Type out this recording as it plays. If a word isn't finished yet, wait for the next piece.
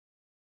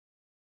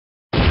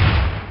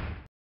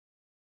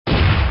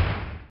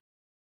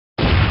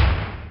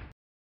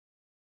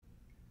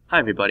Hi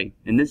everybody,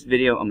 in this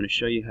video I'm going to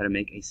show you how to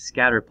make a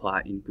scatter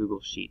plot in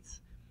Google Sheets.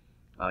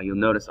 You'll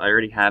notice I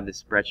already have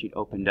this spreadsheet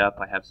opened up.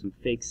 I have some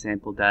fake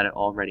sample data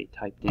already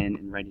typed in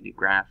and ready to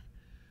graph.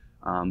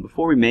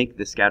 Before we make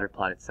the scatter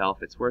plot itself,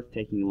 it's worth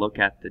taking a look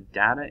at the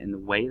data and the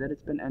way that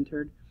it's been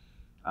entered.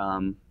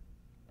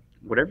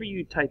 Whatever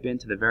you type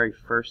into the very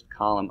first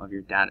column of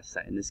your data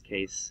set, in this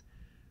case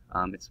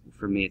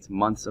for me it's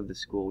months of the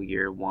school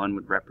year. 1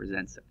 would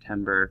represent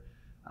September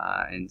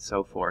and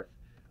so forth.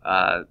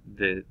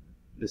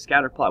 The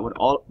scatter plot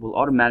will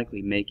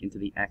automatically make into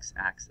the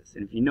x-axis,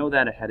 and if you know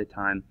that ahead of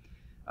time,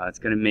 it's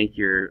going to make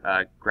your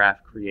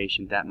graph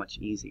creation that much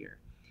easier.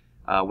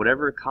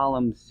 Whatever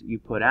columns you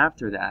put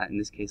after that, in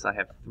this case I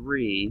have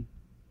 3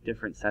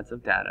 different sets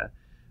of data,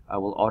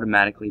 will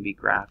automatically be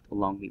graphed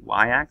along the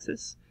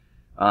y-axis.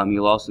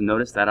 You'll also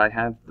notice that I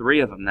have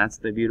 3 of them. That's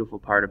the beautiful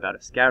part about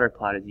a scatter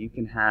plot, is you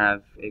can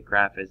have a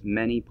graph as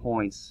many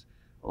points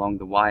along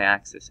the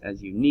y-axis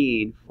as you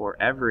need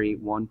for every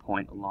 1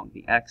 point along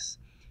the x.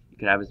 You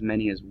could have as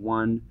many as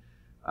 1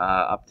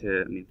 up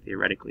to,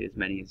 theoretically, as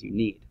many as you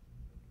need.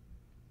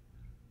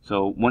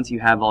 So once you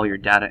have all your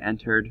data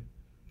entered,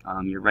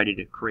 you're ready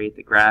to create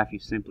the graph. You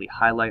simply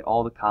highlight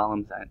all the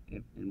columns at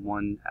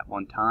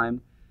one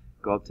time,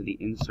 go up to the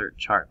Insert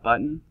Chart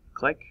button,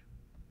 click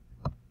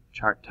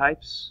Chart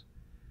Types,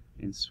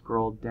 and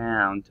scroll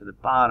down to the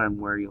bottom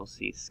where you'll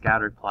see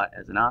Scatter Plot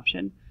as an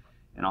option.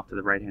 And off to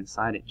the right hand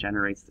side, it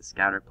generates the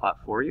scatter plot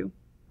for you.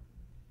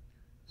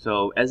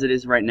 So as it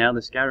is right now,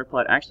 the scatter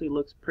plot actually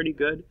looks pretty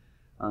good.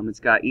 It's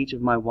got each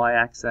of my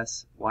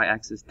y-axis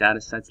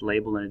data sets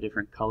labeled in a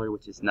different color,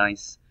 which is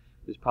nice.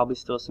 There's probably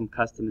still some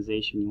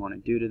customization you want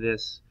to do to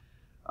this.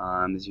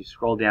 As you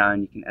scroll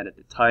down, you can edit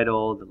the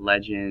title, the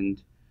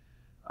legend,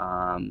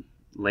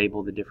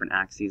 label the different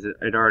axes.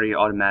 It already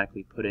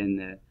automatically put in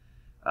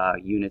the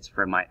units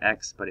for my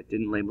x, but it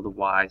didn't label the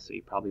y, so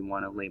you probably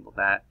want to label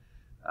that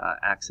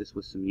axis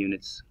with some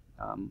units.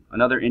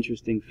 Another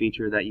interesting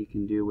feature that you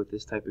can do with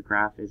this type of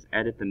graph is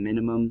edit the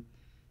minimum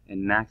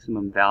and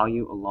maximum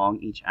value along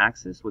each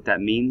axis. What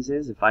that means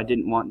is if I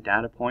didn't want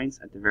data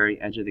points at the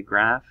very edge of the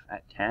graph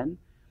at 10,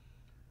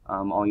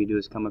 all you do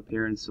is come up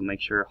here and so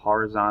make sure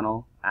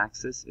horizontal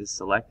axis is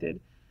selected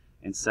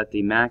and set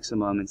the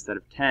maximum. Instead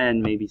of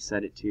 10, maybe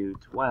set it to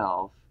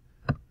 12,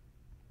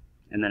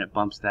 and then it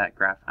bumps that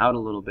graph out a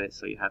little bit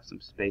so you have some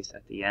space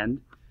at the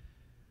end.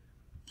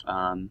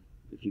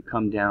 If you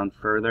come down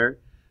further,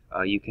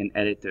 you can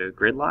edit the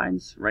grid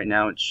lines. Right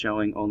now it's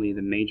showing only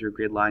the major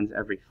grid lines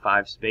every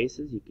 5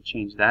 spaces. You could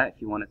change that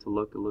if you want it to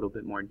look a little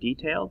bit more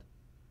detailed.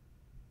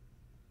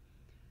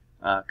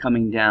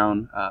 Coming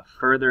down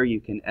further,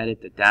 you can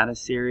edit the data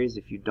series.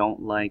 If you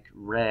don't like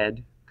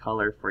red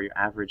color for your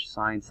average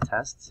science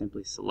test,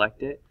 simply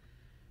select it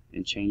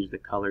and change the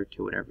color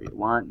to whatever you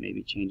want.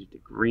 Maybe change it to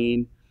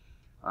green.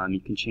 You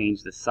can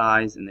change the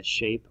size and the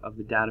shape of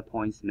the data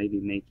points. Maybe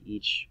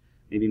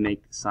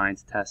make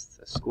science tests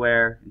a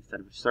square instead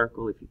of a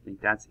circle if you think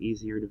that's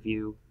easier to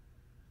view.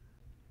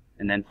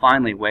 And then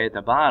finally, way at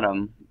the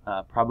bottom,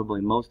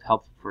 probably most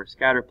helpful for a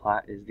scatter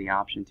plot is the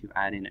option to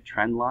add in a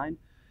trend line.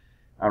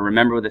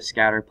 Remember, with a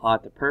scatter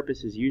plot, the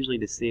purpose is usually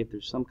to see if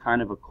there's some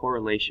kind of a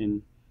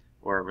correlation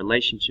or a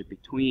relationship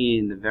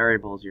between the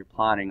variables you're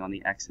plotting on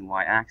the x and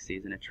y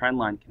axes, and a trend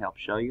line can help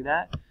show you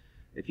that.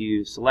 If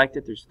you select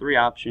it, there's 3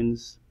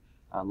 options: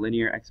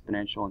 linear,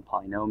 exponential, and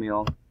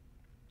polynomial.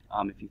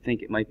 If you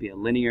think it might be a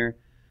linear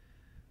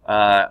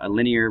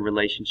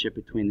relationship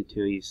between the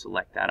two, you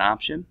select that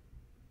option.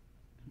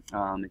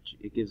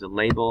 It gives a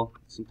label.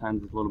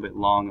 Sometimes it's a little bit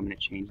long. I'm going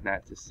to change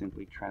that to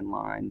simply trend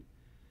line.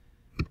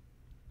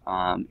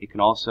 It can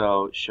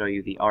also show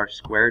you the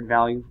r-squared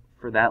value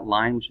for that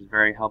line, which is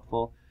very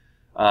helpful.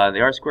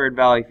 The r-squared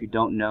value, if you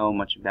don't know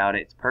much about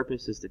it, its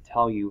purpose is to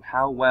tell you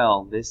how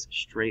well this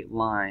straight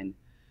line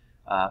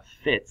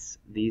fits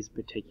these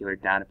particular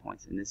data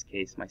points. In this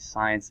case, my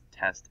science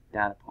test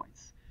data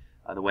points.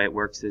 The way it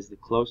works is the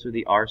closer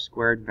the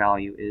r-squared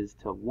value is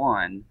to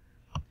 1,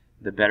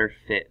 the better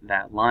fit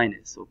that line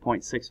is. So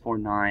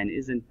 0.649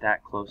 isn't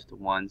that close to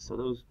 1, so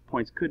those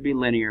points could be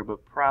linear,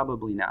 but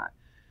probably not.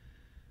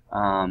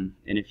 And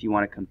if you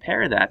want to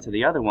compare that to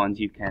the other ones,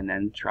 you can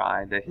then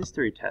try the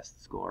history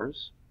test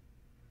scores.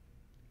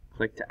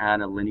 Click to add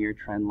a linear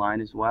trend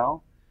line as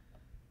well.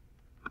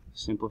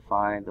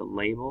 Simplify the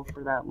label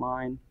for that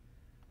line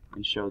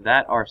and show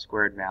that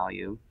r-squared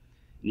value,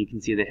 and you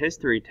can see the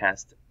history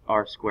test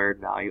r-squared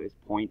value is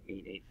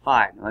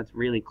 0.885. Now that's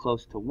really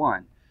close to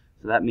 1,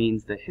 so that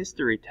means the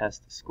history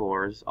test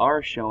scores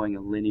are showing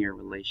a linear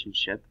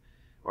relationship,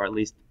 or at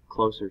least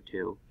closer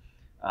to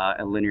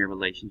a linear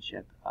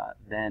relationship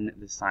than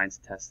the science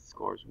test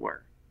scores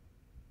were.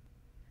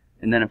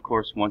 And then of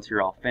course, once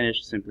you're all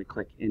finished, simply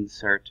click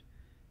Insert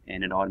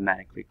and it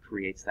automatically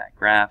creates that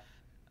graph.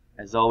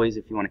 As always,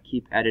 if you want to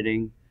keep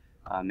editing,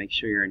 make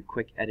sure you're in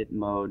quick edit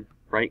mode.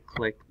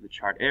 Right-click the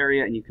chart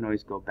area, and you can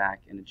always go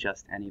back and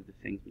adjust any of the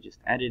things we just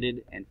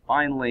edited. And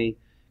finally,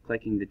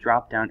 clicking the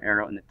drop-down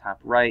arrow in the top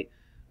right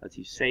lets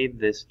you save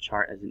this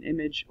chart as an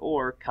image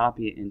or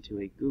copy it into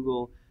a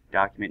Google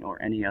document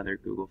or any other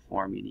Google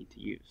form you need to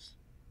use.